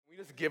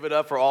Just give it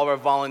up for all of our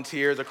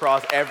volunteers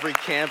across every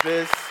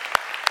campus.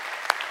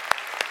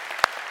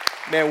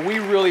 Man, we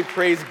really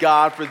praise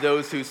God for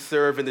those who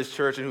serve in this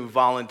church and who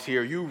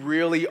volunteer. You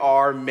really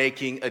are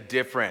making a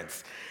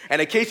difference.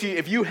 And in case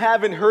if you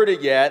haven't heard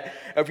it yet,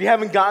 if you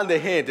haven't gotten the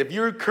hint, if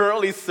you're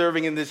currently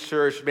serving in this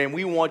church, man,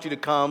 we want you to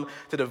come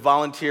to the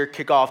volunteer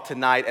kickoff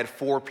tonight at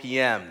 4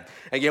 p.m.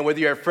 Again, whether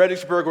you're at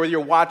Fredericksburg or whether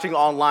you're watching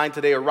online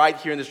today or right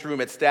here in this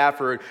room at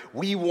Stafford,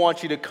 we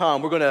want you to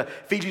come. We're going to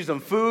feed you some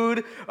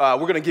food. We're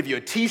going to give you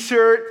a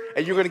t-shirt,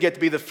 and you're going to get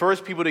to be the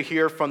first people to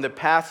hear from the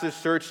pastor's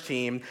search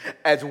team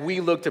as we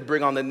look to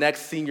bring on the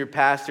next senior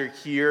pastor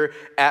here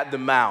at the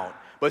Mount.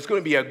 But it's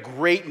going to be a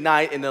great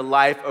night in the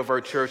life of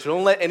our church.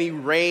 Don't let any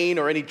rain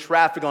or any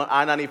traffic on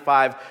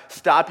I-95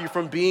 stop you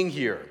from being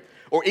here.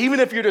 Or even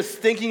if you're just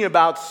thinking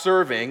about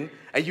serving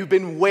and you've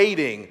been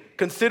waiting,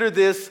 consider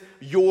this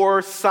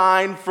your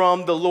sign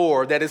from the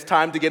Lord that it's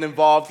time to get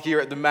involved here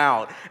at the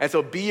Mount. And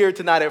so be here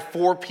tonight at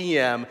 4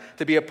 p.m.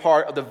 to be a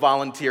part of the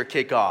volunteer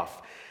kickoff.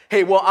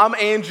 Hey, well, I'm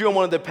Andrew. I'm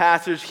one of the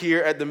pastors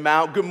here at the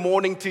Mount. Good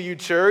morning to you,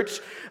 church.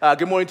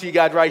 Good morning to you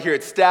guys right here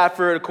at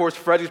Stafford. Of course,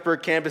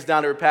 Fredericksburg campus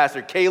down there with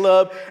Pastor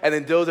Caleb. And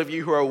then those of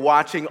you who are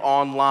watching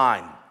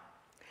online.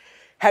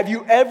 Have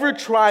you ever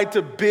tried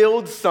to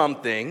build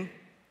something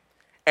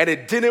and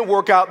it didn't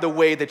work out the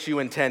way that you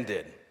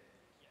intended?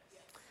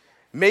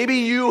 Maybe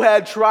you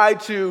had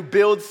tried to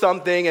build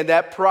something and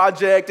that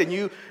project, and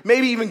you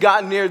maybe even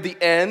got near the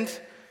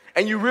end,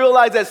 and you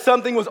realized that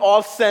something was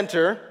off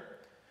center,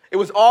 it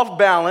was off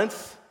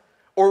balance,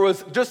 or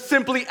was just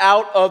simply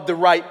out of the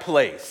right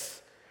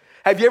place.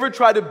 Have you ever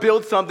tried to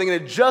build something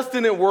and it just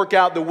didn't work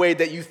out the way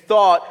that you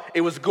thought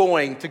it was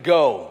going to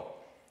go?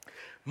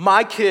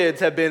 My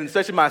kids have been,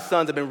 especially my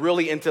sons, have been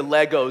really into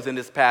Legos in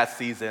this past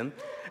season.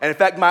 And in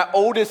fact, my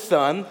oldest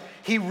son,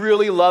 he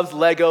really loves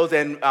Legos,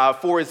 and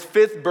for his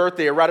 5th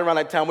birthday, right around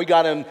that time, we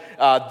got him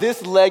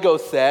this Lego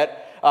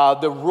set,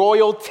 the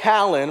Royal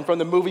Talon from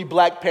the movie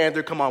Black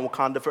Panther. Come on,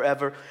 Wakanda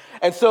forever.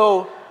 And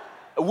so,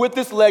 with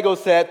this Lego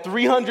set,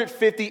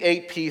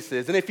 358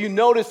 pieces. And if you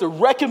notice, the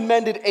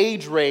recommended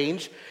age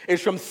range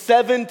is from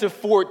 7 to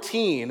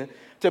 14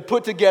 to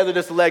put together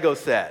this Lego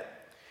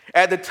set.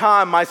 At the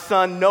time, my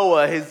son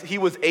Noah, he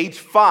was age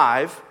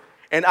 5,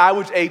 and I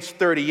was age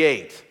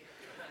 38.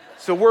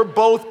 So we're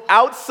both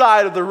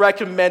outside of the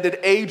recommended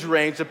age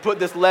range to put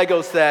this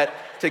Lego set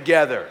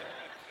together.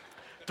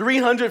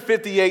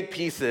 358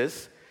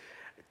 pieces.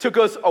 Took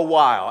us a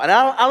while. And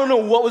I don't know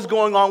what was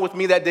going on with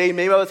me that day.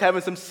 Maybe I was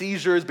having some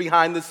seizures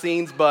behind the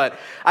scenes, but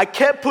I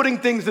kept putting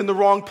things in the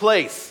wrong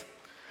place.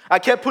 I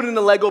kept putting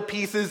the Lego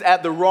pieces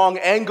at the wrong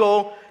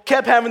angle,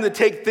 kept having to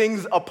take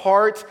things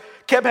apart,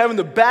 kept having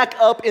to back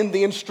up in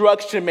the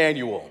instruction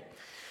manual.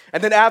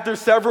 And then after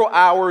several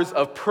hours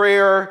of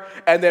prayer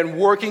and then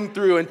working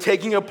through and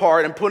taking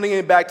apart and putting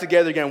it back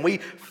together again, we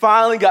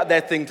finally got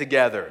that thing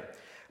together.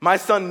 My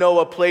son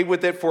Noah played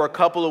with it for a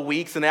couple of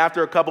weeks, and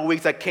after a couple of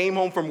weeks, I came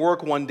home from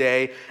work one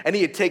day, and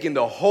he had taken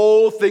the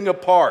whole thing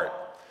apart.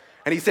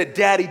 And he said,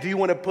 "Daddy, do you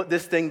want to put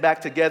this thing back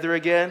together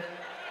again?"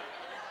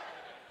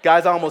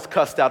 Guys, I almost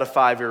cussed out a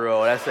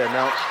 5-year-old. I said,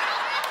 no,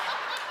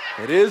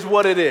 it is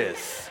what it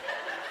is.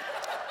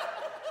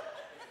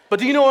 But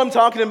do you know what I'm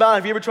talking about?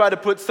 Have you ever tried to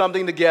put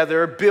something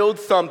together, build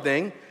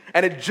something,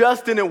 and it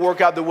just didn't work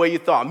out the way you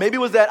thought? Maybe it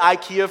was that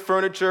IKEA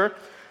furniture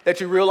that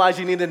you realized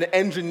you needed an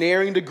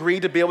engineering degree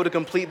to be able to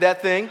complete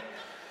that thing.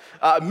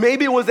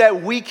 Maybe it was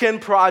that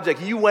weekend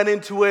project. You went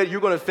into it,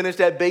 you're going to finish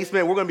that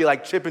basement. We're going to be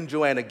like Chip and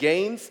Joanna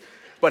Gaines.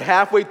 But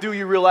halfway through,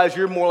 you realize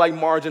you're more like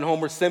Marge and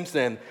Homer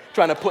Simpson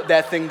trying to put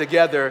that thing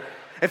together.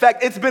 In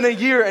fact, it's been a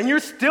year, and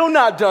you're still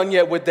not done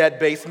yet with that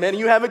basement, and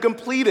you haven't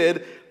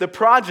completed the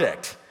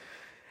project.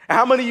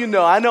 How many of you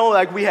know, I know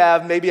like we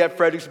have maybe at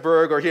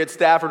Fredericksburg or here at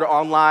Stafford or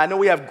online, I know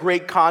we have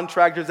great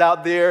contractors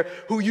out there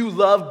who you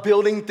love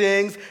building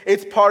things.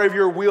 It's part of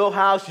your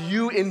wheelhouse.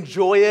 You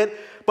enjoy it.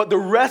 But the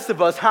rest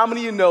of us, how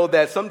many of you know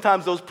that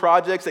sometimes those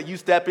projects that you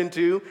step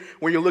into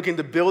where you're looking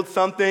to build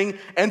something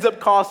ends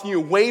up costing you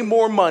way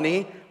more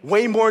money,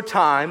 way more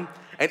time,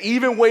 and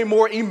even way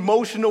more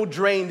emotional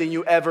drain than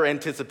you ever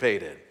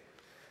anticipated?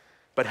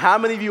 But how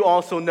many of you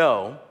also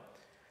know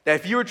that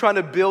if you were trying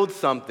to build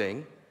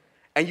something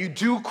and you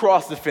do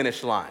cross the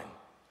finish line,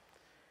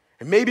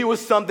 and maybe it was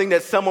something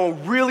that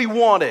someone really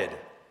wanted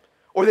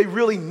or they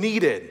really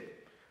needed,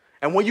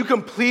 and when you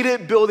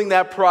completed building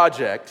that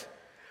project,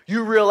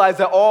 you realize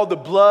that all the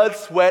blood,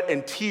 sweat,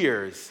 and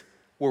tears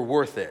were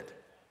worth it.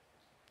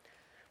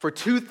 For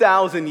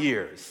 2,000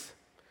 years,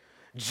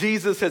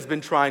 Jesus has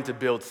been trying to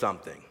build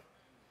something.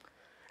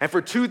 And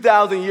for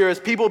 2,000 years,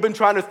 people have been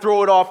trying to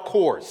throw it off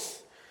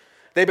course.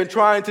 They've been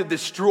trying to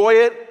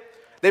destroy it.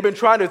 They've been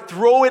trying to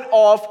throw it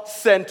off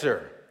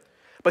center.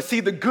 But see,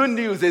 the good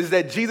news is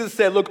that Jesus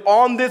said, look,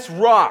 on this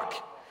rock,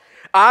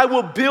 I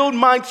will build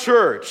my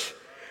church,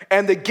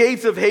 and the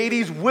gates of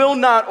Hades will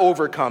not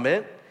overcome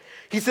it.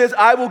 He says,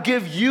 I will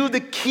give you the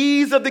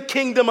keys of the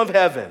kingdom of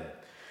heaven.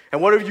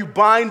 And whatever you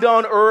bind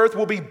on earth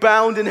will be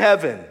bound in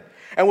heaven.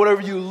 And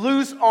whatever you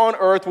loose on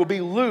earth will be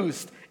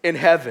loosed in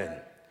heaven.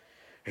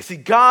 You see,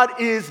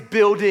 God is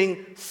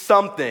building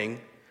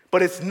something,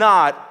 but it's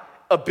not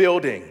a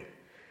building.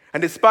 And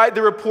despite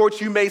the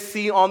reports you may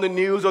see on the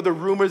news or the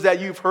rumors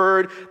that you've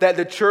heard that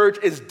the church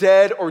is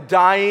dead or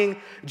dying,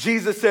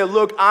 Jesus said,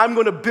 look, I'm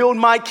going to build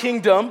my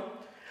kingdom.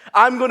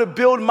 I'm going to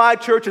build my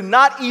church, and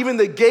not even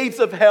the gates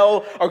of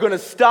hell are going to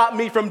stop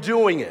me from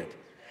doing it.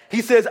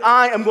 He says,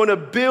 I am going to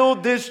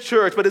build this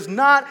church, but it's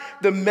not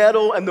the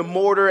metal and the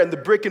mortar and the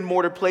brick and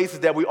mortar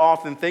places that we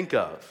often think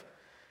of.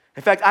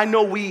 In fact, I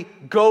know we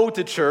go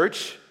to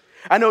church.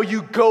 I know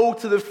you go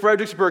to the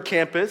Fredericksburg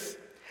campus.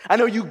 I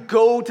know you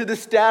go to the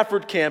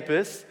Stafford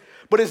campus,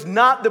 but it's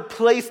not the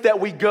place that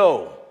we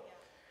go.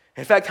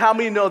 In fact, how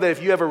many know that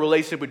if you have a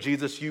relationship with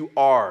Jesus, you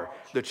are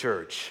the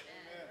church?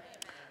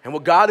 And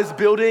what God is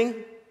building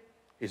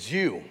is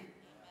you.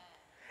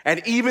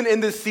 And even in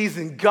this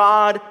season,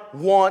 God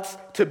wants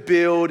to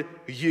build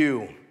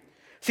you.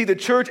 See, the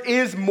church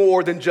is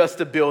more than just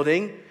a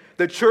building.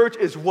 The church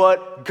is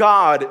what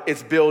God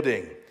is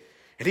building.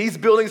 And he's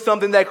building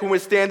something that can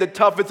withstand the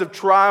toughest of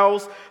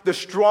trials, the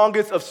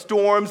strongest of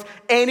storms,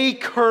 any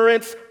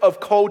currents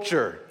of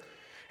culture.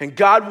 And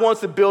God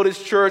wants to build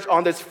his church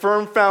on this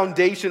firm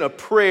foundation of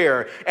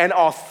prayer and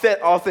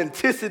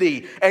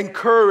authenticity and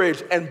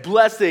courage and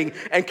blessing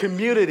and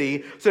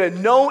community, so that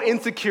no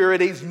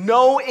insecurities,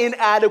 no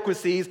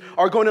inadequacies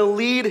are going to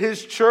lead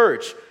his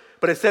church.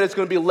 But instead, it's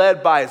going to be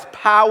led by his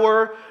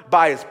power,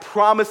 by his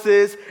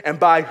promises, and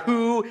by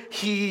who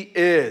he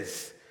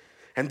is.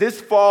 And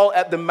this fall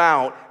at the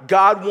Mount,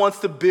 God wants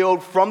to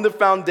build from the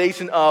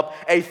foundation up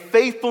a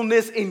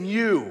faithfulness in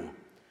you,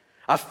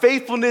 a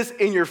faithfulness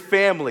in your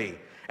family,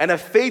 and a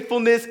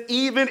faithfulness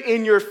even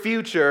in your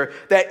future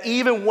that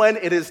even when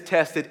it is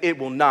tested, it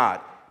will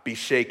not be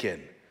shaken.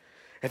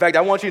 In fact,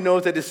 I want you to know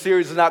that this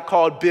series is not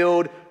called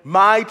Build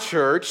My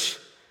Church.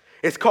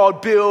 It's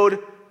called Build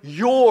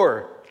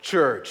Your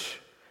Church.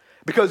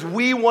 Because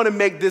we want to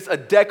make this a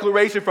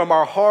declaration from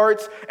our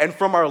hearts and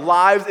from our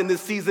lives in this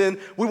season.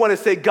 We want to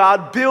say,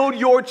 God, build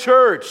your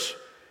church.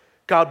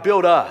 God,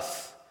 build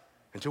us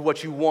into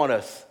what you want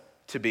us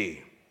to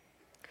be.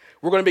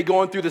 We're going to be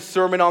going through the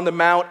Sermon on the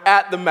Mount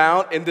at the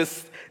Mount in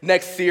this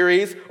next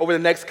series over the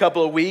next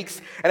couple of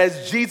weeks. And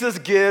as Jesus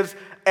gives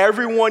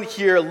everyone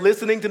here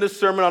listening to the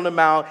Sermon on the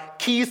Mount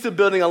keys to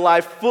building a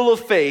life full of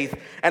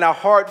faith and a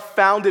heart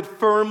founded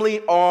firmly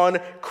on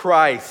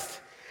Christ.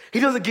 He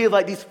doesn't give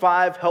like these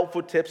 5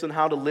 helpful tips on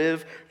how to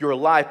live your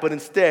life, but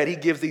instead he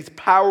gives these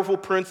powerful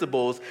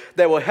principles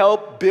that will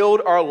help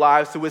build our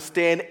lives to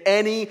withstand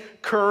any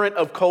current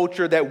of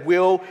culture that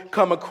will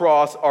come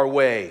across our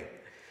way.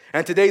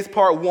 And today's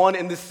part 1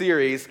 in this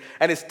series,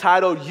 and it's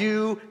titled,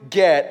 You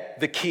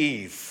Get the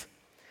Keys.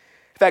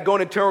 In fact, go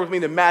and turn with me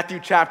to Matthew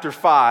chapter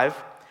 5.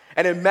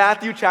 And in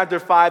Matthew chapter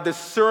 5, the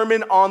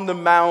Sermon on the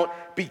Mount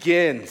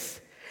begins.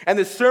 And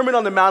the Sermon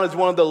on the Mount is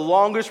one of the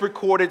longest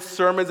recorded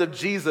sermons of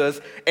Jesus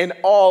in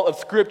all of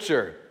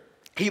Scripture.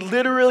 He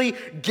literally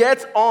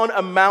gets on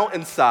a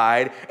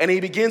mountainside and he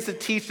begins to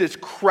teach this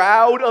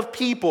crowd of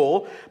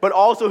people, but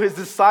also his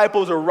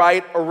disciples are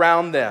right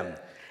around them.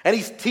 And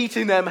he's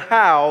teaching them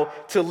how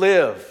to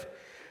live.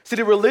 See,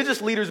 the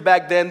religious leaders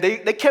back then,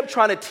 they kept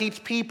trying to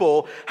teach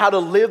people how to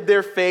live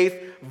their faith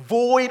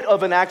void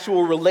of an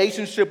actual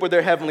relationship with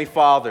their Heavenly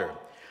Father.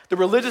 The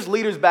religious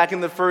leaders back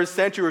in the first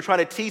century were trying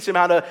to teach them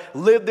how to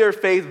live their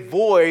faith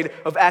void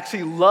of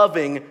actually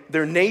loving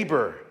their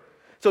neighbor.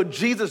 So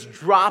Jesus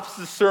drops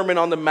the Sermon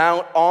on the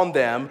Mount on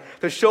them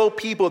to show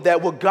people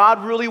that what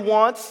God really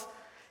wants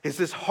is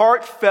this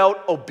heartfelt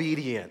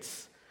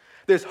obedience.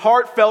 This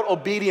heartfelt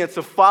obedience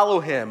to follow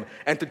him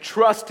and to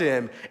trust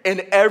him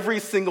in every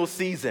single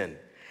season.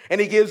 And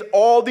he gives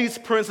all these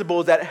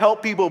principles that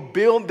help people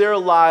build their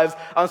lives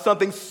on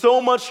something so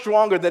much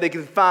stronger that they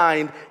can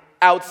find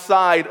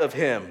outside of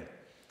him.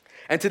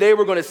 And today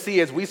we're going to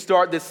see, as we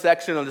start this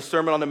section on the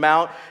Sermon on the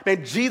Mount,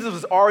 man, Jesus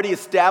was already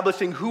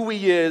establishing who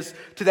he is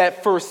to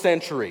that first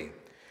century.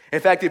 In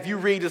fact, if you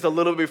read just a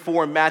little bit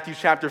before in Matthew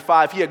chapter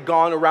 5, he had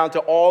gone around to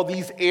all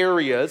these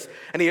areas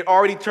and he had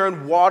already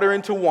turned water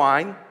into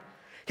wine.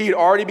 He had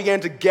already began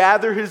to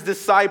gather his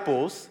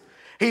disciples.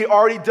 He had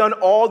already done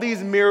all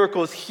these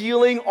miracles,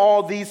 healing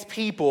all these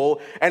people,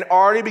 and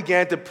already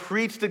began to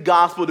preach the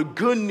gospel, the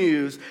good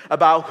news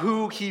about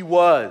who he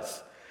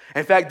was.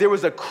 In fact, there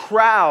was a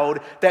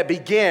crowd that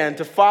began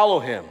to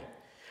follow him.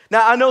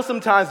 Now, I know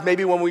sometimes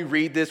maybe when we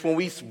read this, when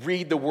we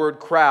read the word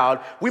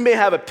crowd, we may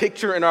have a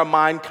picture in our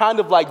mind kind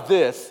of like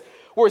this,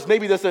 where it's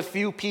maybe just a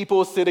few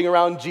people sitting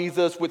around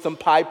Jesus with some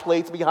pie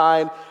plates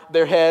behind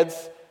their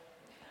heads.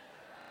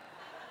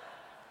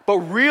 But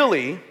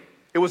really,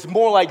 it was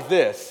more like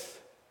this.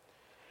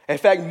 In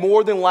fact,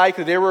 more than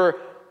likely, there were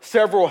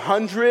several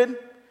hundred,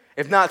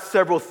 if not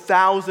several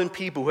thousand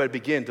people who had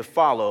begun to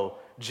follow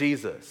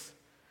Jesus.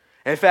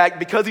 In fact,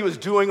 because he was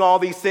doing all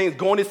these things,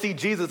 going to see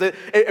Jesus,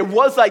 it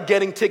was like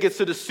getting tickets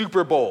to the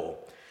Super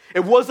Bowl. It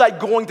was like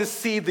going to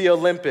see the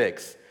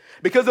Olympics.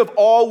 Because of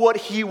all what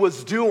he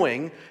was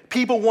doing,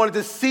 people wanted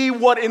to see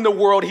what in the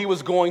world he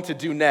was going to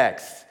do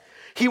next.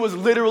 He was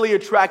literally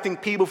attracting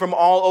people from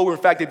all over. In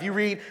fact, if you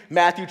read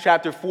Matthew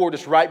chapter 4,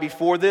 just right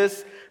before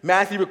this,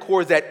 Matthew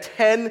records that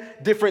 10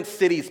 different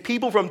cities,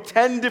 people from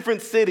 10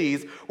 different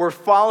cities were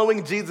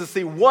following Jesus to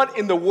see what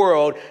in the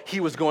world he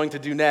was going to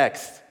do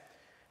next.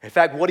 In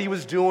fact, what he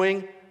was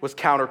doing was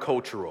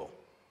countercultural,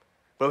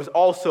 but it was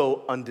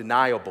also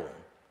undeniable.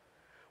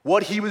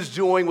 What he was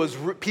doing was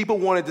people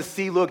wanted to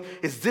see, look,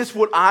 is this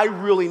what I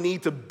really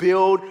need to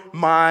build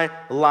my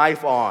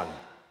life on?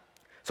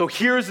 So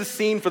here's the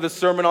scene for the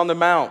Sermon on the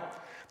Mount.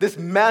 This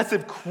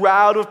massive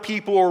crowd of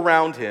people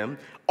around him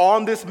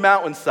on this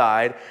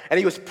mountainside, and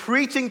he was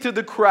preaching to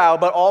the crowd,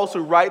 but also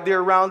right there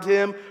around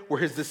him were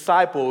his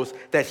disciples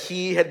that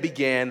he had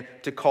began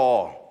to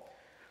call.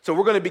 So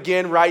we're going to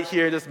begin right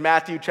here in this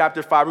Matthew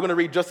chapter 5. We're going to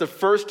read just the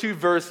first 2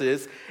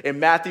 verses in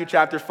Matthew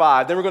chapter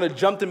 5. Then we're going to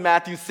jump to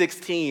Matthew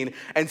 16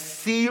 and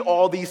see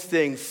all these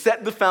things,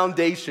 set the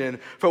foundation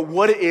for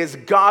what it is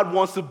God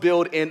wants to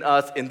build in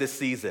us in this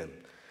season.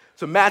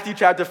 So Matthew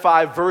chapter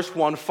 5, verse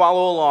 1,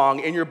 follow along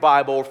in your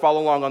Bible or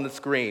follow along on the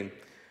screen.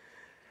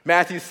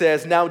 Matthew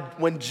says, "Now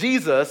when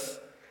Jesus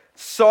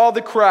saw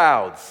the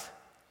crowds,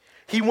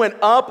 he went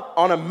up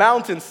on a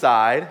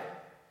mountainside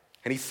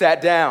and he sat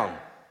down.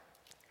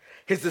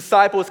 His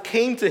disciples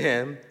came to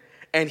him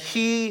and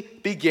he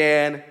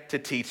began to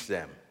teach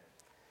them."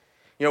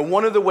 You know,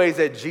 one of the ways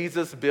that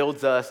Jesus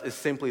builds us is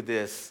simply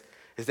this,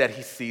 is that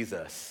he sees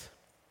us.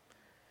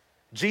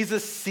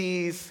 Jesus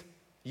sees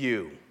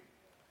you.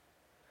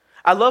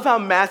 I love how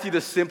Matthew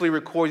just simply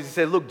records, he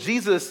said, look,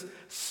 Jesus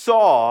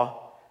saw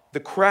the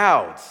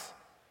crowds.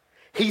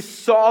 He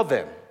saw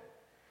them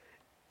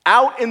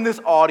out in this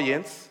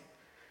audience.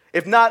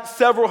 If not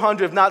several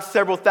hundred, if not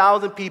several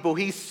thousand people,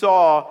 he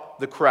saw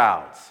the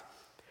crowds.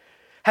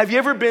 Have you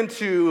ever been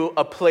to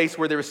a place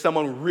where there was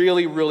someone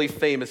really, really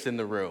famous in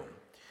the room?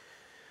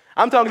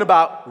 I'm talking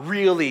about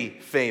really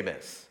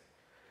famous.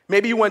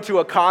 Maybe you went to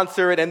a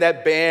concert and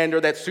that band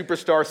or that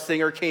superstar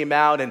singer came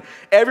out and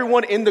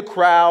everyone in the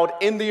crowd,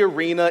 in the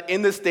arena,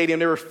 in the stadium,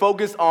 they were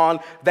focused on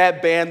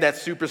that band, that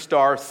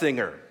superstar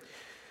singer.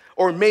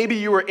 Or maybe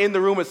you were in the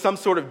room with some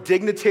sort of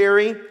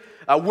dignitary,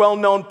 a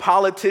well-known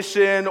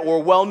politician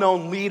or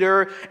well-known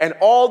leader, and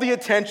all the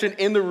attention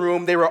in the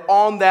room, they were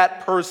on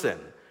that person.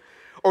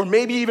 Or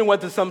maybe you even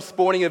went to some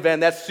sporting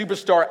event, that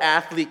superstar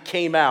athlete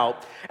came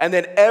out, and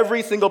then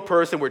every single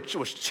person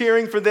was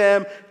cheering for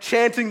them,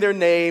 chanting their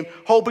name,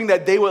 hoping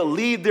that they would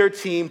lead their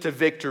team to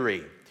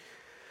victory.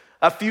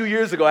 A few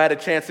years ago, I had a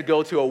chance to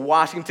go to a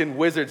Washington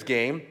Wizards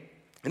game,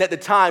 and at the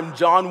time,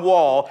 John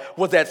Wall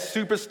was that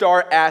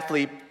superstar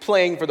athlete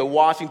playing for the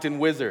Washington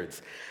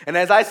Wizards. And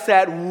as I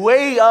sat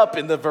way up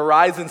in the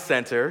Verizon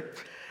Center,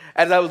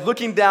 as I was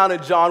looking down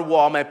at John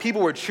Wall, man,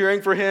 people were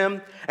cheering for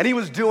him, and he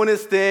was doing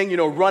his thing, you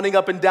know, running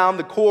up and down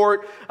the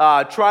court,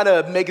 trying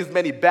to make as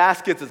many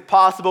baskets as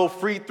possible,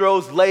 free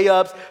throws,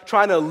 layups,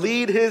 trying to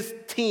lead his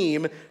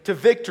team to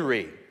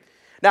victory.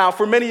 Now,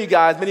 for many of you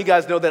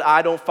guys know that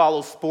I don't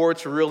follow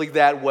sports really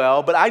that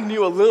well, but I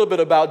knew a little bit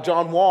about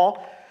John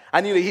Wall. I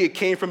knew that he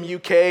came from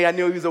UK. I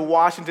knew he was a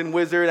Washington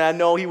Wizard. And I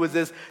know he was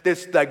this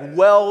like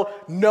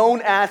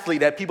well-known athlete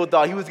that people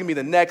thought he was going to be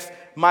the next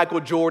Michael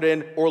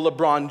Jordan or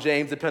LeBron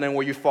James, depending on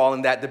where you fall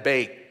in that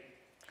debate.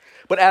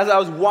 But as I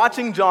was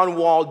watching John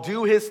Wall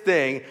do his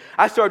thing,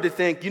 I started to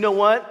think, you know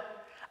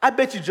what? I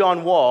bet you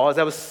John Wall, as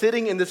I was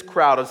sitting in this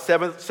crowd of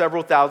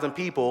several thousand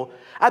people,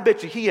 I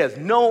bet you he has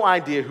no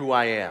idea who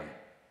I am.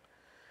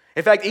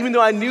 In fact, even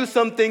though I knew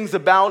some things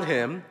about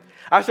him,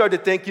 I started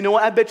to think, you know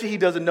what, I bet you he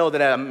doesn't know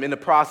that I'm in the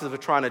process of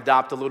trying to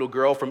adopt a little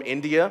girl from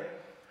India.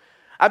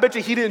 I bet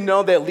you he didn't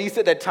know that at least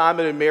at that time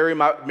I'd been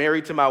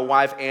married to my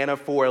wife, Anna,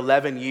 for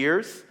 11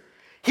 years.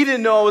 He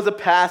didn't know I was a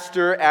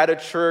pastor at a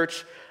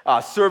church,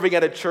 serving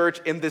at a church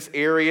in this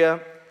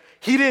area.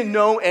 He didn't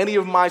know any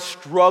of my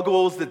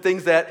struggles, the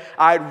things that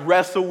I'd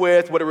wrestle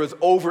with, whether it was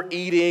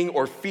overeating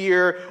or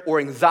fear or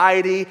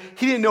anxiety.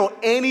 He didn't know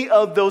any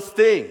of those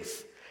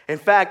things. In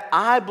fact,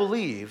 I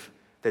believe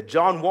that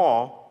John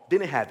Wall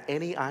didn't have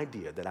any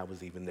idea that I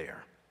was even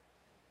there.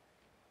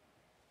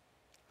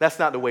 That's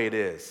not the way it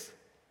is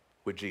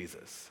with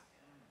Jesus.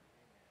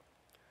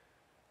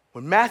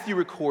 When Matthew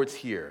records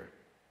here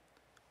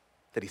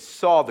that he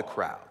saw the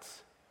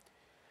crowds,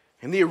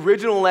 in the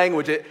original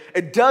language,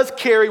 it does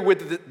carry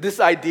with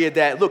this idea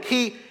that, look,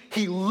 he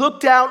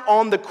looked out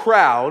on the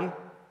crowd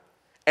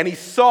and he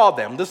saw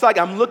them. Just like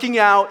I'm looking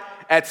out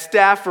at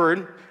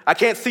Stafford. I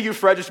can't see you,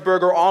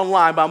 Fredericksburg, or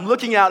online, but I'm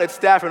looking out at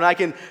Stafford and I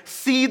can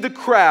see the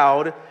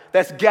crowd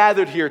that's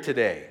gathered here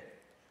today.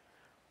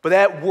 But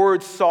that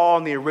word saw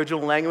in the original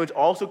language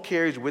also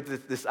carries with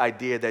it this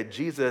idea that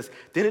Jesus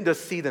didn't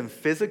just see them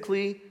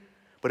physically,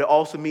 but it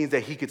also means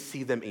that he could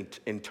see them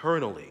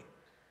internally.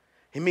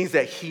 It means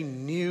that he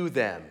knew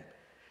them.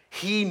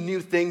 He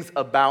knew things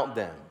about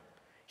them.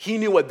 He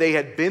knew what they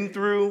had been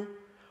through,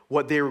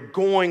 what they were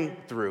going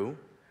through,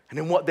 and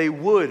then what they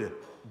would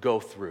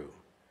go through.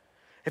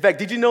 In fact,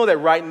 did you know that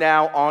right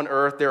now on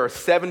earth there are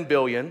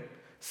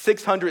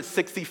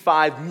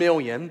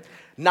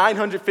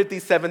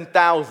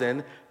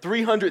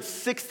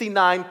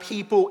 7,665,957,369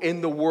 people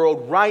in the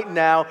world right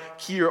now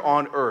here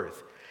on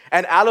earth?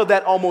 And out of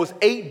that almost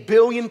 8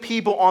 billion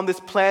people on this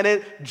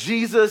planet,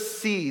 Jesus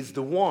sees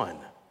the one.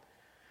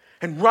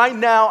 And right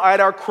now at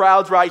our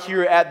crowds right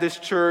here at this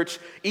church,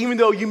 even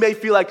though you may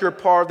feel like you're a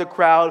part of the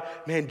crowd,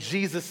 man,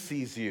 Jesus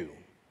sees you.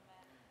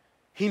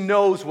 He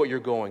knows what you're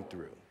going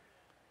through.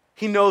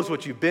 He knows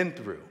what you've been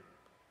through.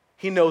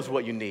 He knows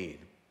what you need.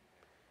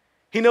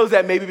 He knows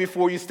that maybe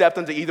before you stepped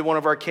onto either one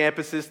of our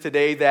campuses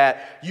today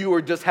that you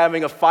were just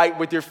having a fight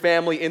with your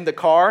family in the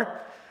car.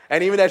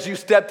 And even as you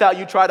stepped out,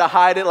 you tried to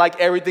hide it like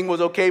everything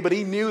was okay, but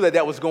he knew that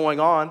that was going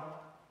on.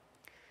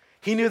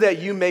 He knew that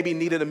you maybe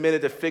needed a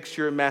minute to fix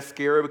your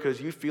mascara because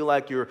you feel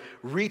like you're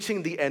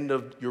reaching the end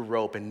of your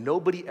rope and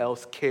nobody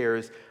else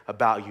cares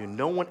about you.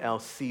 No one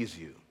else sees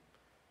you.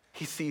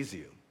 He sees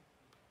you.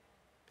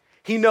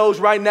 He knows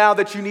right now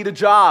that you need a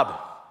job.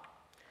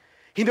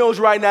 He knows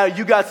right now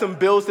you got some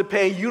bills to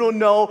pay. You don't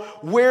know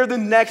where the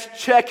next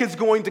check is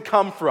going to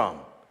come from.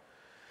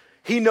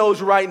 He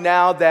knows right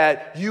now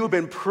that you have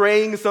been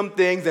praying some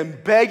things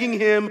and begging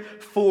him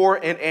for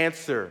an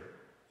answer.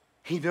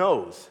 He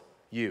knows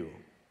you.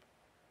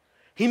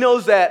 He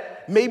knows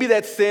that maybe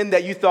that sin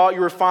that you thought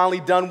you were finally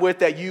done with,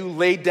 that you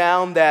laid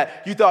down,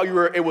 that you thought you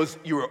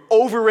were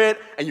over it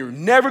and you're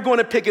never going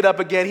to pick it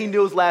up again. He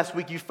knows last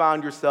week you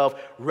found yourself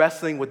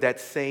wrestling with that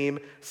same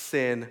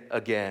sin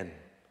again.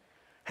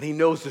 And he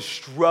knows the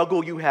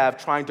struggle you have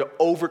trying to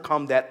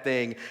overcome that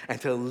thing and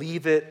to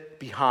leave it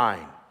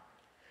behind.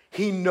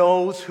 He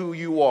knows who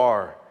you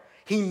are.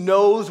 He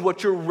knows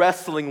what you're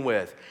wrestling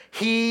with.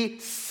 He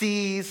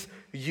sees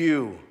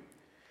you.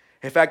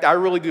 In fact, I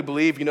really do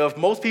believe, if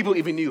most people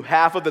even knew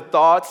half of the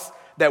thoughts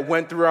that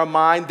went through our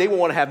mind, they would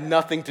want to have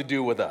nothing to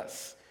do with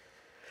us.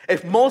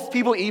 If most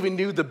people even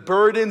knew the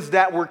burdens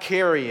that we're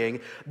carrying,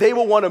 they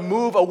will want to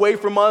move away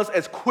from us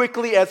as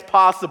quickly as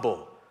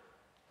possible.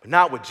 But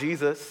not with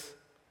Jesus.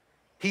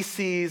 He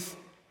sees,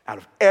 out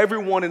of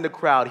everyone in the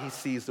crowd, he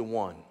sees the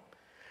one.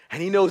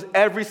 And he knows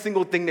every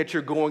single thing that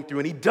you're going through,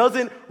 and he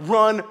doesn't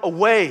run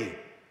away.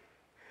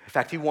 In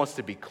fact, he wants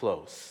to be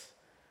close.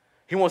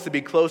 He wants to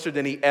be closer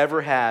than he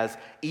ever has,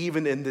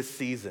 even in this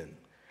season.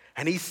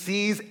 And he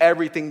sees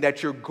everything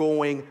that you're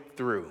going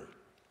through.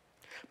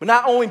 But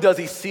not only does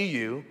he see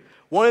you,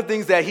 one of the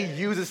things that he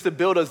uses to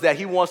build us, that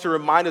he wants to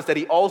remind us that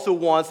he also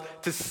wants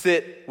to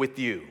sit with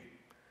you.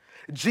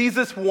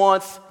 Jesus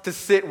wants to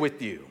sit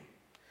with you.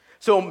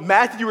 So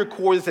Matthew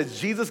records that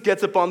Jesus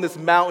gets up on this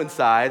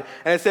mountainside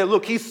and it said,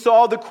 look, he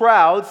saw the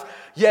crowds.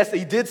 Yes,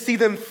 he did see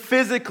them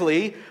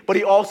physically, but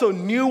he also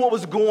knew what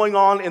was going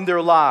on in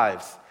their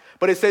lives.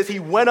 But it says he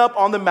went up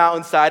on the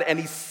mountainside and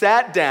he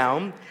sat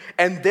down,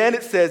 and then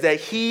it says that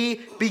he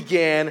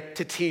began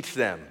to teach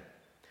them.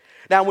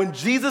 Now, when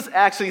Jesus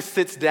actually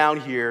sits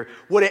down here,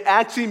 what it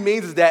actually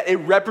means is that it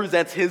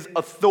represents his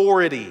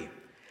authority.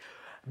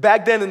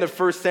 Back then in the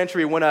first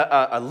century, when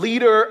a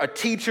leader, a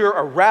teacher,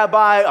 a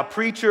rabbi, a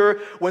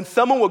preacher, when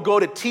someone would go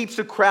to teach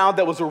the crowd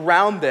that was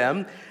around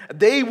them,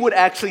 they would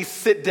actually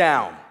sit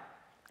down.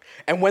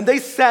 And when they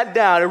sat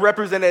down, it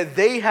represented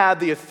they had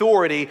the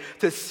authority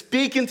to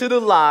speak into the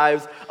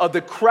lives of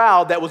the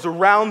crowd that was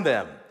around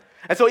them.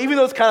 And so even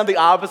though it's kind of the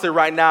opposite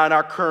right now in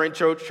our current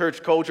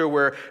church culture,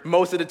 where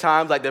most of the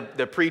times, like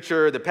the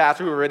preacher, the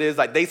pastor, whoever it is,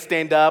 like they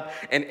stand up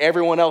and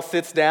everyone else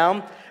sits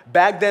down.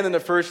 Back then in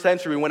the first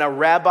century, when a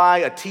rabbi,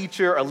 a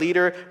teacher, a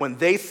leader, when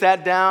they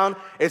sat down,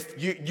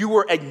 you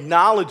were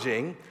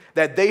acknowledging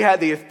that they had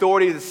the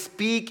authority to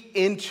speak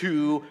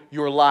into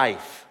your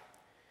life.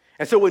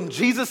 And so when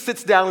Jesus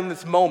sits down in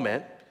this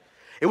moment,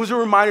 it was a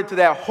reminder to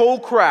that whole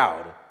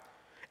crowd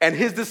and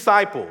his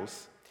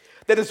disciples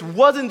that this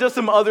wasn't just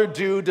some other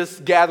dude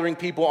just gathering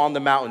people on the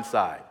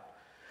mountainside.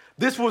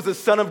 This was the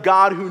Son of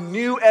God who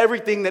knew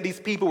everything that these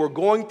people were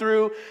going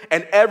through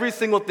and every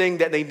single thing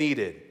that they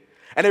needed.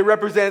 And it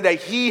represented that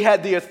he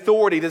had the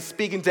authority to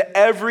speak into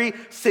every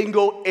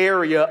single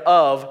area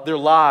of their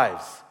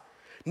lives.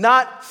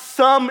 Not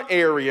some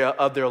area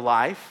of their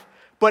life,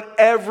 but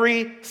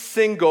every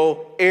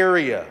single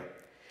area.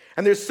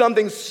 And there's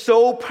something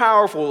so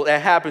powerful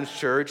that happens,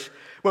 church,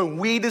 when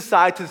we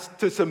decide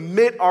to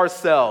submit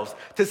ourselves,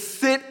 to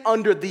sit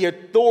under the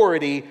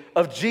authority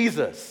of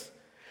Jesus.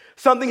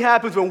 Something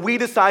happens when we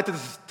decide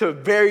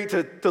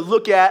to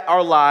look at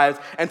our lives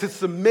and to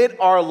submit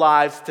our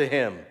lives to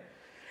him.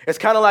 It's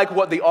kind of like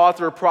what the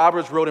author of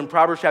Proverbs wrote in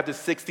Proverbs chapter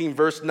 16,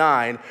 verse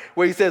 9,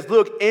 where he says,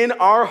 look, in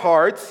their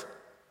hearts,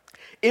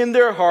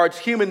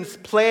 humans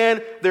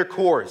plan their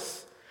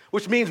course,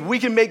 which means we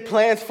can make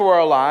plans for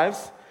our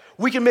lives.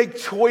 We can make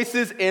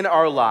choices in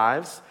our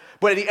lives.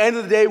 But at the end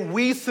of the day,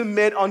 we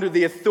submit under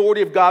the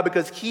authority of God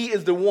because he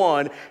is the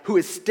one who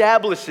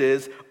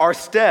establishes our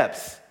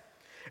steps.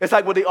 It's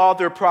like what the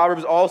author of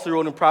Proverbs also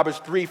wrote in Proverbs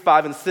 3,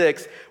 5, and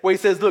 6, where he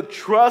says, look,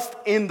 trust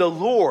in the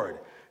Lord,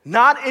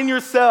 not in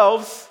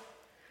yourselves,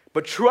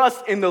 but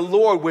trust in the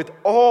Lord with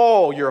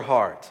all your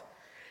heart.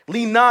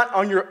 Lean not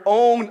on your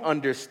own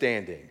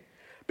understanding,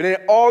 but in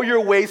all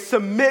your ways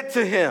submit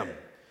to him.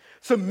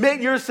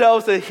 Submit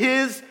yourselves to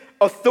his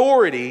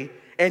authority,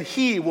 and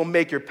he will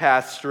make your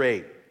path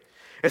straight.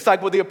 It's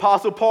like what the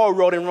Apostle Paul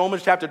wrote in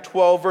Romans chapter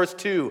 12, verse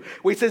 2,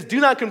 where he says, do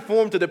not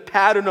conform to the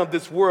pattern of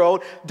this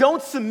world.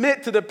 Don't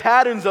submit to the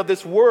patterns of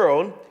this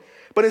world,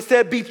 but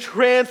instead be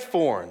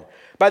transformed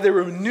by the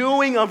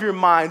renewing of your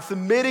mind,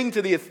 submitting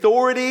to the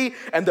authority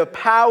and the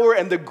power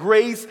and the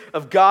grace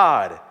of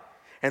God.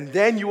 And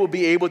then you will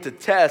be able to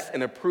test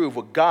and approve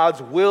what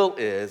God's will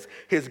is,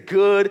 his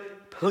good,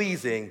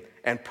 pleasing,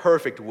 and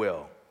perfect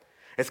will.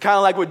 It's kind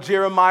of like what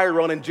Jeremiah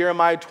wrote in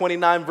Jeremiah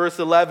 29, verse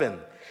 11.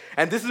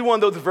 And this is one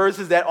of those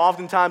verses that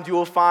oftentimes you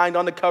will find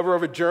on the cover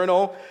of a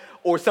journal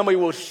or somebody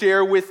will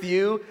share with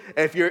you.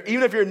 And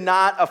even if you're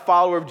not a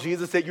follower of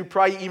Jesus, that you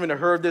probably even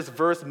heard this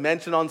verse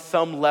mentioned on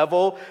some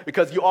level,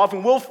 because you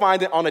often will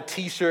find it on a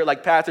t-shirt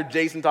like Pastor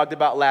Jason talked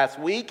about last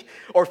week,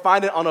 or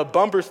find it on a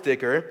bumper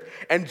sticker.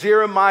 And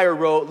Jeremiah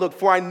wrote, look,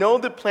 for I know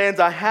the plans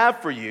I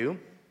have for you,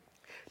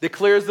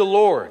 declares the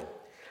Lord.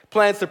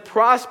 Plans to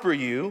prosper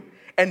you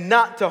and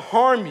not to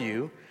harm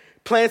you.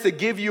 Plans to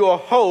give you a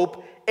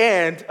hope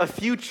and a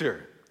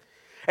future.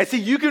 And see,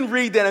 you can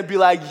read that and be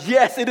like,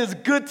 yes, it is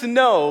good to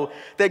know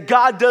that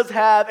God does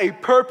have a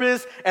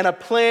purpose and a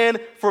plan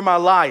for my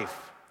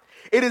life.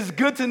 It is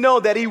good to know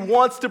that he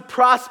wants to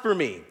prosper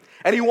me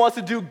and he wants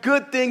to do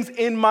good things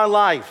in my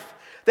life.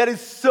 That is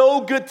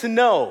so good to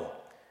know.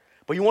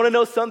 But you want to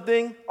know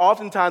something?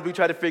 Oftentimes we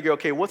try to figure,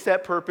 okay, what's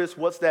that purpose?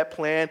 What's that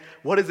plan?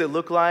 What does it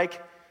look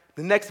like?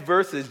 The next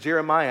verses,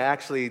 Jeremiah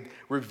actually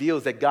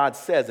reveals that God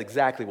says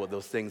exactly what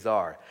those things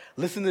are.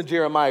 Listen to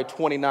Jeremiah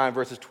 29,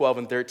 verses 12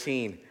 and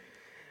 13,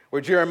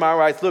 where Jeremiah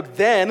writes, look,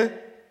 then,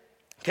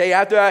 okay,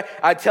 after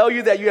I tell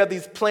you that you have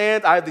these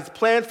plans, I have these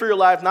plans for your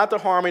life, not to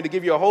harm you, to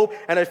give you a hope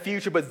and a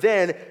future, but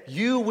then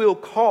you will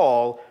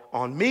call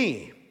on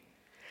me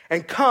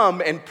and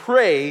come and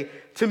pray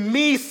to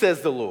me,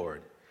 says the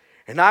Lord,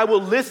 and I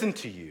will listen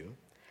to you,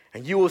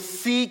 and you will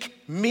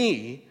seek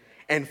me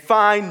and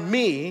find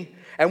me.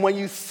 And when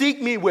you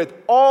seek me with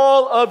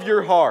all of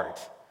your heart,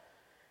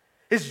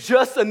 it's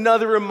just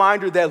another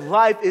reminder that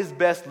life is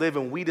best lived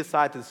when we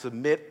decide to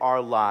submit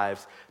our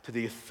lives to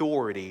the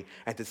authority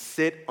and to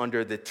sit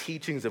under the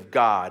teachings of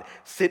God,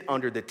 sit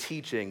under the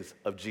teachings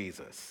of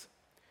Jesus.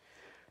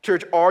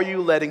 Church, are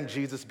you letting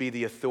Jesus be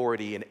the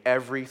authority in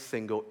every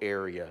single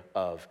area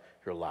of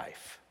your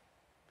life?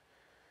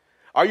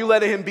 Are you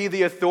letting him be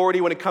the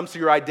authority when it comes to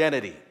your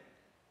identity?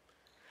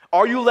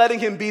 Are you letting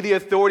him be the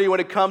authority when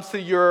it comes to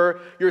your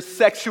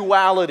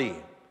sexuality?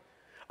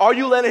 Are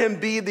you letting him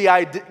be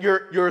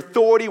your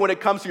authority when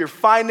it comes to your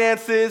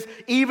finances,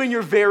 even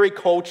your very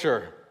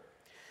culture?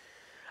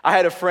 I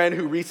had a friend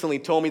who recently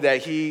told me that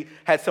he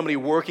had somebody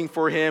working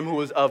for him who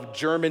was of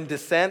German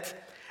descent.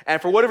 And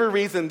for whatever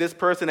reason, this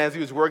person, as he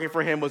was working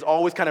for him, was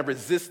always kind of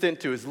resistant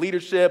to his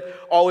leadership,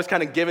 always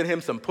kind of giving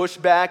him some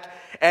pushback.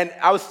 And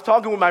I was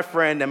talking with my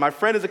friend, and my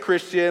friend is a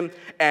Christian,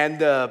 and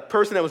the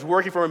person that was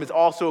working for him is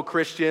also a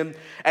Christian.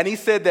 And he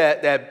said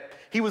that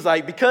he was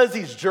like, because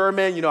he's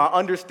German, I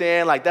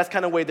understand, like that's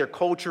kind of the way their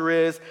culture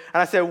is.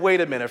 And I said,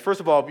 wait a minute. First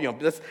of all,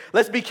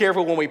 let's be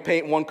careful when we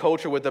paint one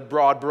culture with a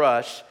broad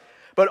brush.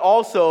 But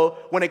also,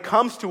 when it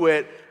comes to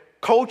it,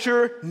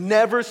 culture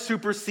never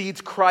supersedes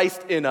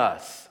Christ in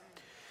us.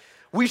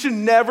 We should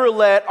never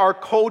let our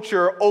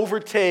culture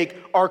overtake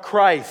our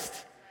Christ.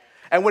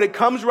 And when it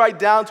comes right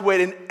down to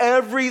it, in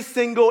every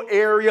single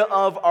area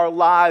of our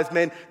lives,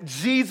 man,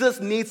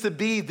 Jesus needs to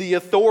be the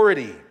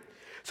authority.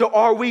 So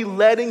are we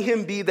letting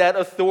him be that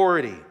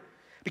authority?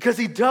 Because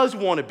he does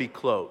want to be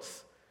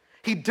close.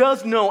 He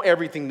does know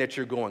everything that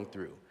you're going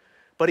through.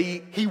 But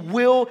he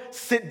will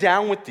sit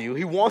down with you.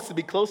 He wants to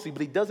be close to you,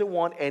 but he doesn't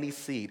want any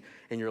seat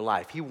in your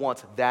life. He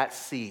wants that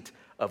seat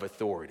of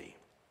authority.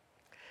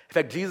 In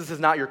fact, Jesus is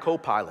not your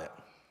co-pilot.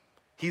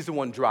 He's the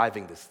one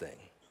driving this thing.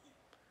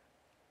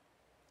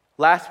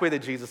 Last way that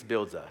Jesus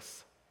builds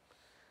us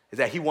is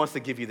that he wants to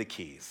give you the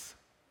keys.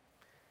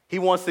 He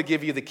wants to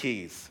give you the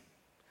keys.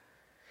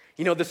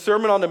 The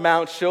Sermon on the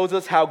Mount shows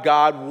us how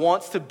God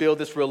wants to build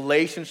this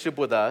relationship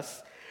with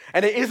us.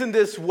 And it isn't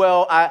this,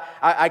 well,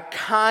 I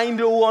kind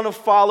of want to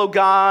follow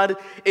God.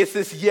 It's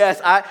this,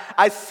 yes,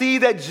 I see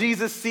that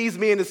Jesus sees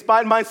me, and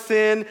despite my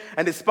sin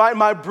and despite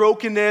my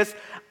brokenness,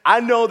 I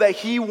know that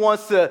he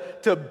wants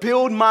to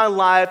build my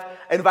life,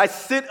 and if I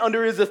sit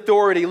under his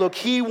authority, look,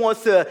 he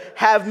wants to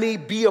have me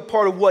be a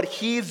part of what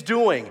he's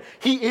doing.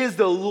 He is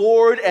the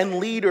Lord and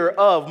leader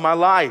of my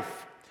life.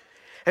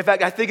 In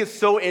fact, I think it's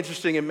so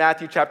interesting in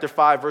Matthew chapter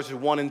 5, verses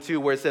 1 and 2,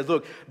 where it says,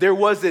 look, there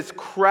was this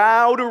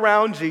crowd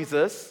around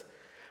Jesus,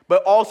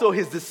 but also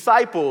his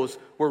disciples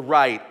were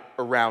right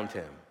around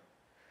him.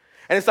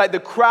 And it's like the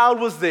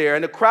crowd was there,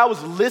 and the crowd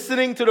was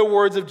listening to the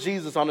words of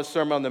Jesus on the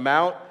Sermon on the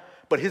Mount,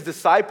 but his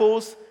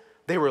disciples,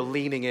 they were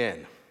leaning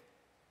in.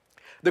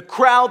 The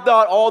crowd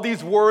thought all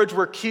these words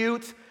were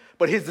cute,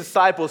 but his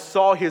disciples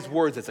saw his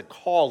words as a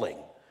calling.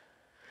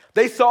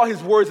 They saw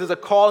his words as a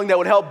calling that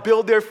would help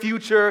build their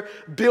future,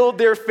 build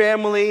their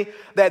family,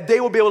 that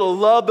they would be able to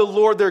love the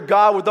Lord their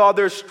God with all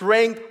their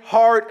strength,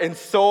 heart, and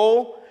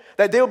soul,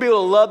 that they would be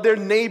able to love their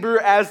neighbor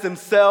as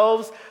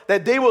themselves,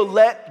 that they will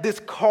let this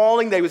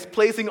calling that he was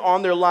placing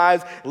on their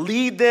lives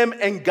lead them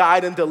and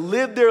guide them to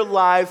live their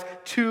lives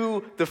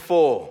to the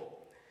full.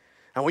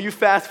 And when you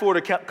fast forward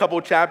a couple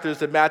of chapters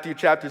to Matthew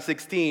chapter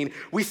 16,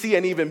 we see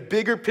an even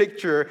bigger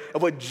picture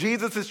of what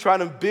Jesus is trying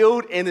to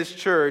build in his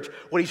church,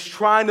 what he's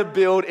trying to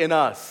build in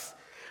us.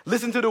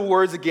 Listen to the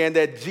words again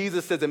that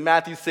Jesus says in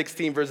Matthew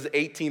 16, verses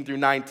 18 through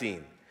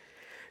 19.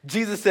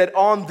 Jesus said,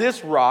 "On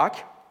this rock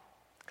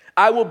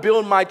I will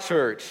build my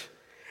church,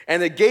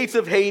 and the gates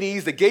of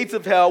Hades, the gates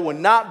of hell, will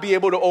not be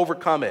able to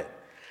overcome it."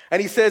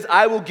 And he says,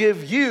 "I will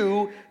give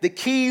you the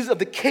keys of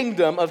the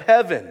kingdom of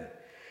heaven.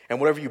 And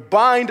whatever you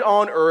bind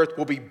on earth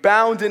will be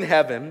bound in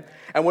heaven,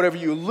 and whatever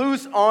you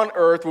loose on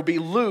earth will be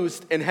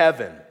loosed in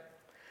heaven."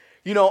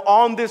 You know,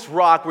 on this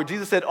rock, where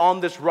Jesus said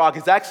on this rock,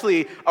 is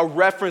actually a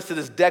reference to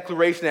this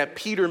declaration that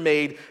Peter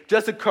made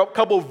just a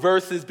couple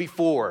verses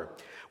before,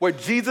 where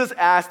Jesus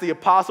asked the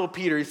apostle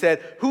Peter, he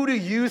said, "Who do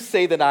you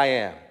say that I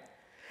am?"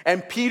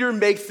 And Peter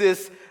makes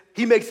this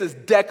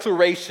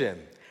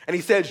declaration, and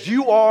he says,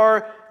 "You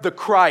are the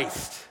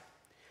Christ.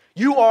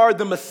 You are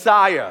the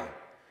Messiah.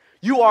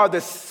 You are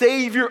the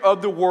Savior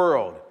of the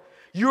world.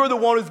 You're the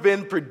one who's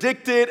been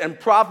predicted and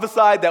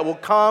prophesied that will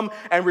come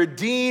and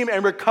redeem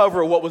and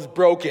recover what was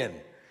broken."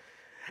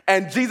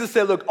 And Jesus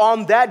said, look,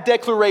 on that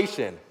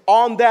declaration,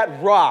 on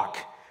that rock,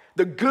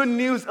 the good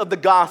news of the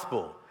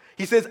gospel,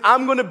 he says,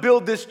 I'm going to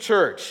build this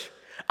church.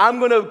 I'm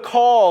going to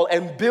call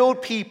and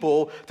build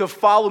people to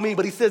follow me.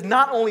 But he says,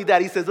 not only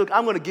that, he says, look,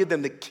 I'm going to give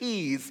them the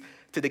keys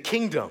to the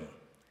kingdom.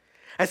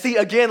 And see,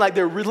 again, like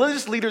the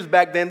religious leaders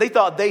back then, they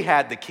thought they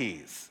had the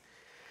keys.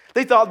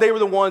 They thought they were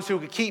the ones who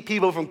could keep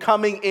people from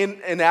coming in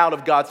and out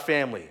of God's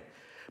family.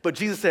 But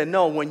Jesus said,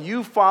 no, when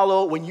you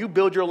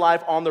build your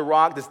life on the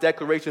rock, this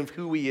declaration of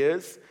who he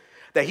is,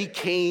 that he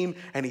came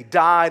and he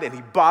died and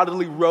he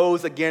bodily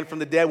rose again from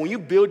the dead, when you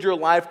build your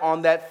life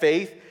on that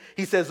faith,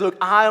 he says, look,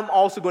 I am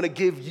also going to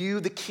give you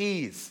the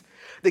keys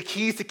to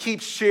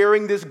keep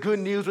sharing this good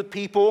news with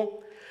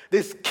people,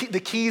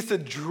 the keys to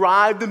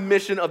drive the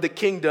mission of the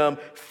kingdom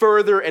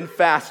further and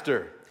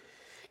faster.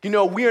 You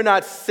know, we are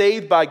not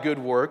saved by good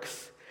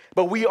works,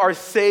 but we are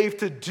saved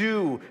to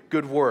do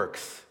good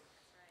works.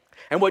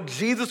 And what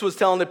Jesus was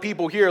telling the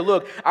people here,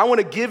 look, I want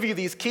to give you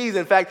these keys.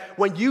 In fact,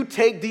 when you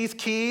take these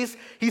keys,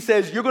 he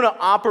says you're going to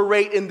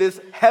operate in this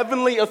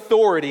heavenly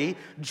authority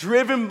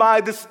driven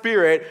by the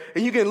Spirit,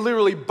 and you can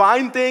literally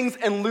bind things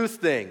and loose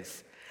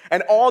things.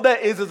 And all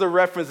that is a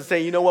reference to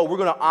saying, you know what, we're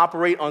going to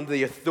operate on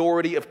the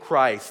authority of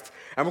Christ,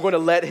 and we're going to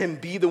let him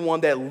be the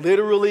one that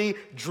literally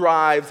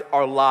drives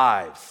our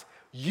lives.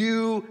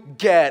 You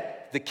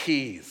get the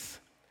keys.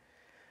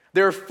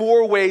 There are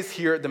 4 ways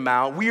here at the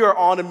Mount. We are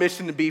on a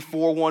mission to be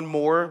for one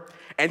more.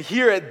 And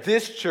here at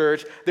this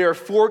church, there are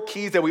 4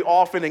 keys that we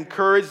often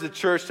encourage the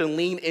church to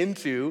lean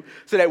into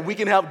so that we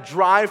can help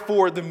drive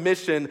forward the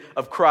mission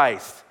of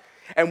Christ.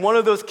 And one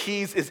of those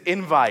keys is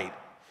invite.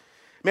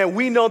 Man,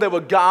 we know that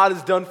what God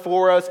has done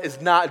for us is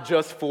not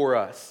just for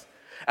us.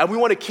 And we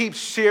want to keep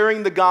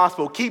sharing the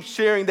gospel, keep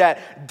sharing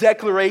that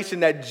declaration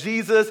that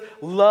Jesus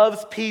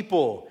loves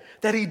people,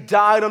 that he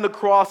died on the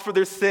cross for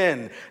their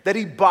sin, that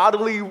he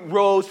bodily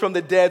rose from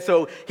the dead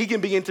so he can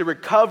begin to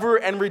recover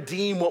and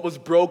redeem what was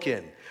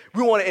broken.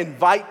 We want to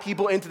invite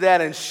people into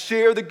that and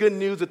share the good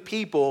news with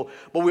people,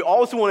 but we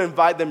also want to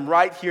invite them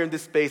right here in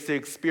this space to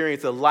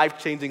experience the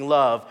life-changing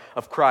love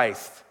of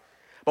Christ.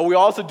 But we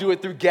also do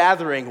it through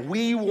gathering.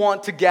 We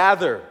want to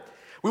gather.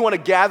 We want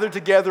to gather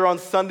together on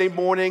Sunday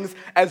mornings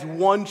as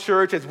one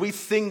church, as we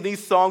sing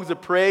these songs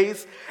of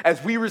praise,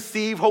 as we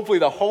receive, hopefully,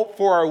 the hope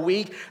for our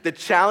week, the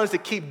challenge to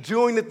keep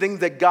doing the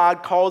things that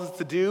God calls us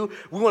to do.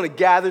 We want to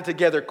gather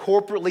together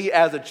corporately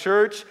as a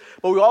church,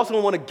 but we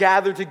also want to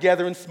gather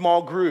together in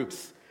small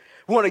groups.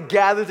 We want to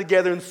gather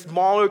together in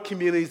smaller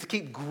communities to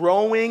keep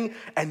growing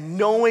and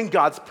knowing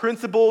God's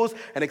principles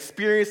and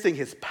experiencing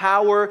his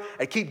power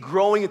and keep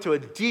growing into a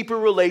deeper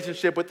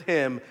relationship with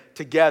him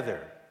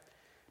together.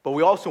 But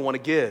we also want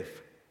to give.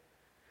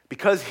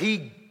 Because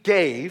he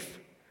gave,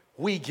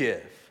 we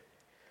give.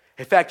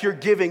 In fact, your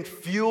giving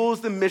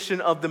fuels the mission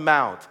of the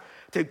Mount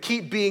to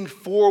keep being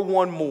for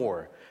one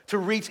more, to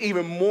reach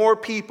even more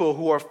people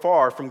who are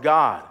far from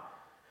God.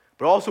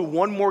 But also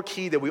one more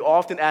key that we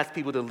often ask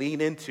people to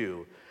lean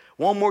into,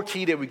 one more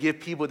key that we give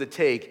people to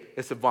take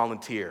is to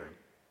volunteer.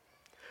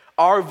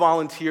 Our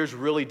volunteers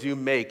really do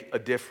make a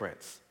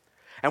difference.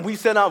 And we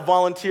send out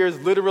volunteers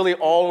literally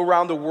all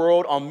around the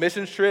world on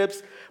mission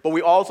trips, but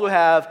we also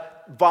have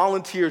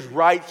volunteers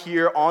right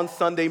here on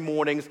Sunday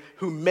mornings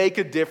who make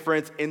a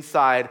difference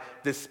inside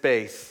this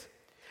space.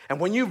 And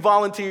when you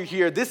volunteer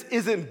here, this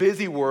isn't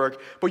busy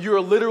work, but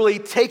you're literally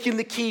taking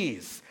the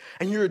keys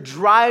and you're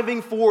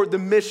driving forward the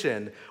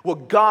mission,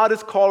 what God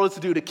has called us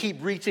to do to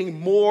keep reaching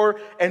more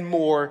and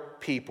more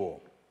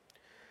people.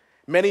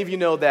 Many of you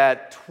know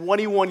that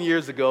 21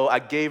 years ago, I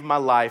gave my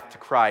life to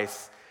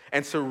Christ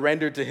and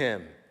surrendered to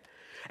him.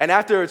 And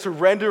after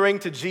surrendering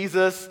to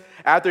Jesus,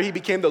 after he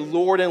became the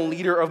Lord and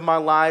leader of my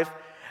life,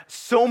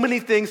 so many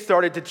things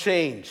started to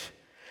change.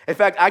 In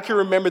fact, I can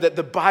remember that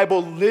the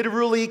Bible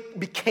literally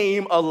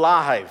became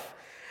alive.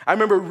 I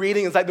remember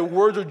reading, it's like the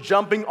words were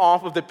jumping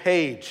off of the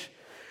page.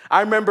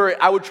 I remember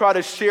I would try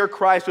to share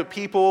Christ with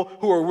people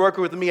who were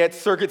working with me at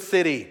Circuit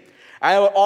City. I would